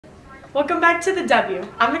Welcome back to the W.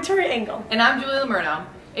 I'm Victoria Engle. And I'm Lomurno.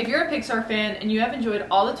 If you're a Pixar fan and you have enjoyed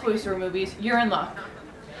all the Toy Story movies, you're in luck.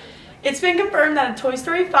 It's been confirmed that a Toy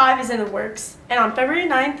Story 5 is in the works, and on February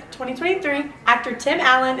 9th, 2023, actor Tim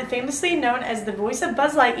Allen, famously known as the voice of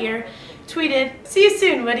Buzz Lightyear, tweeted, "See you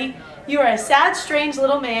soon, Woody. You are a sad, strange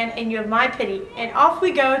little man, and you have my pity." And off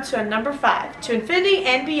we go to a number 5, to infinity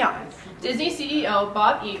and beyond. Disney CEO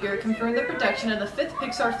Bob Iger confirmed the production of the 5th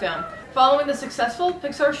Pixar film. Following the successful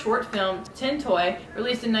Pixar short film, Tin Toy,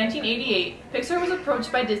 released in 1988, Pixar was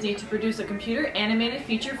approached by Disney to produce a computer-animated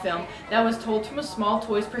feature film that was told from a small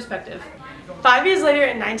toy's perspective. 5 years later,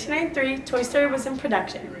 in 1993, Toy Story was in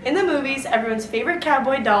production. In the movies, everyone's favorite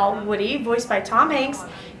cowboy doll, Woody, voiced by Tom Hanks,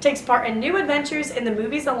 takes part in new adventures in the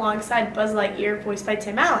movies alongside Buzz Lightyear, voiced by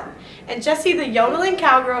Tim Allen, and Jessie the yodeling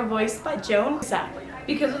cowgirl, voiced by Joan Sadler.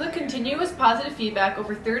 Because of the continuous positive feedback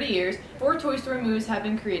over 30 years, 4 Toy Story movies have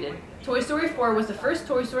been created. Toy Story 4 was the first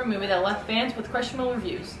Toy Story movie that left fans with questionable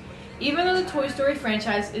reviews. Even though the Toy Story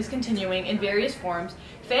franchise is continuing in various forms,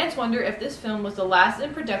 fans wonder if this film was the last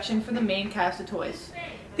in production for the main cast of toys.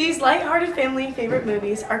 These light-hearted family favorite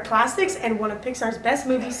movies are classics and one of Pixar's best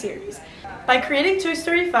movie series. By creating Toy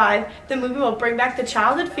Story 5, the movie will bring back the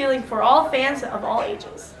childhood feeling for all fans of all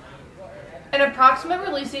ages. An approximate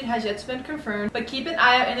release date has yet been confirmed, but keep an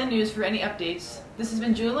eye out in the news for any updates. This has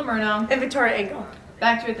been Lomurno And Victoria Engle.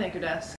 Back to your thank you desk.